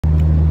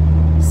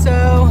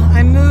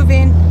I'm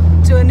moving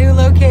to a new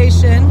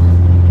location.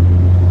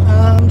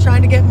 I'm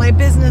trying to get my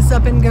business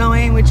up and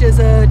going, which is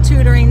a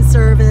tutoring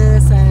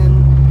service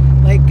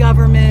and like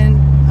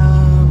government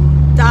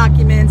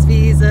documents,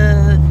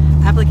 visa,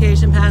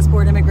 application,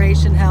 passport,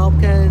 immigration help,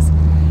 because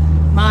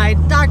my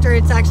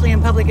doctorate's actually in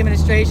public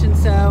administration,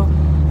 so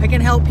I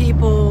can help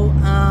people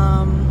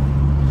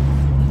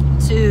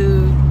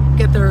to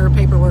get their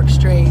paperwork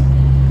straight.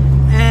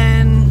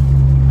 And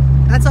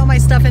that's all my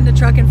stuff in the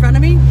truck in front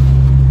of me.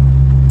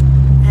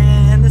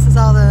 And this is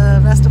all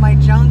the rest of my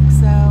junk.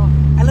 So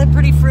I live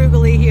pretty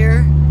frugally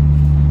here.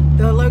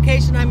 The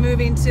location I'm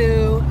moving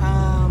to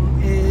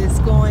is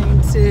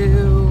going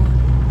to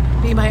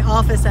be my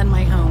office and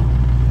my home.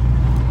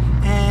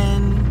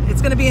 And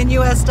it's going to be in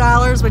US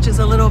dollars, which is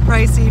a little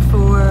pricey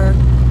for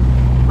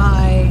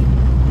my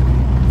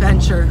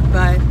venture,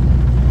 but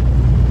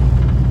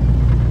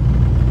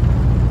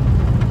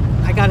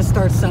I got to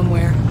start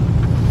somewhere.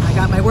 I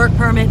got my work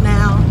permit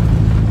now,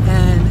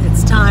 and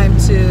it's time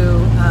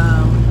to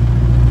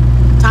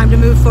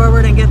move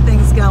forward and get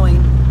things going.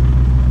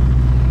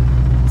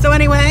 So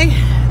anyway,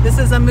 this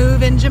is a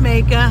move in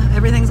Jamaica.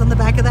 Everything's on the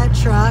back of that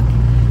truck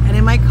and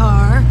in my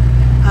car.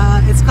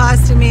 It's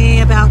costing me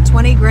about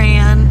 20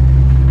 grand,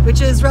 which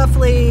is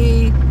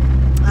roughly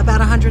about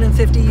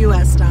 150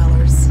 US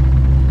dollars.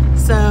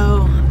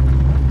 So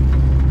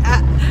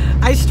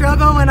I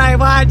struggle when I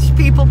watch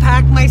people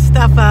pack my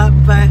stuff up,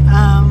 but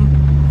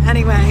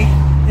anyway,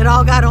 it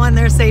all got on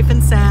there safe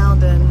and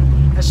sound, and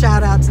a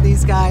shout out to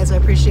these guys. I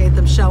appreciate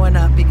them showing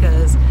up,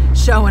 because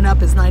showing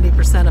up is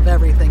 90% of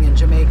everything in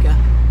Jamaica.